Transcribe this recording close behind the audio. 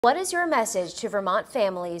What is your message to Vermont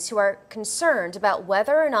families who are concerned about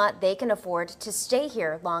whether or not they can afford to stay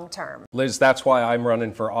here long term? Liz, that's why I'm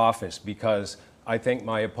running for office, because I think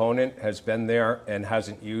my opponent has been there and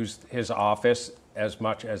hasn't used his office as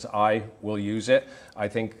much as I will use it. I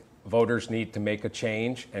think voters need to make a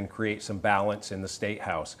change and create some balance in the State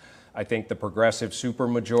House. I think the progressive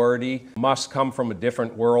supermajority must come from a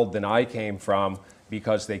different world than I came from,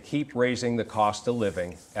 because they keep raising the cost of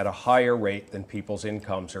living at a higher rate than people's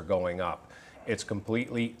incomes are going up. It's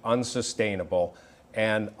completely unsustainable,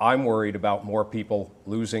 and I'm worried about more people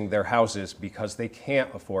losing their houses because they can't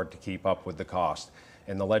afford to keep up with the cost.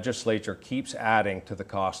 And the legislature keeps adding to the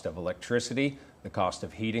cost of electricity, the cost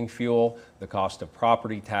of heating fuel, the cost of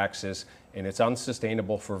property taxes, and it's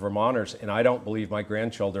unsustainable for Vermonters, and I don't believe my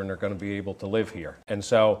grandchildren are going to be able to live here. And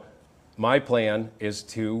so my plan is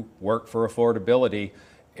to work for affordability,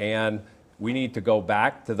 and we need to go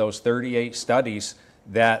back to those 38 studies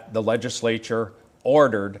that the legislature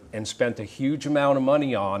ordered and spent a huge amount of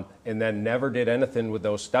money on and then never did anything with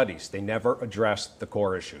those studies. They never addressed the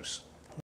core issues.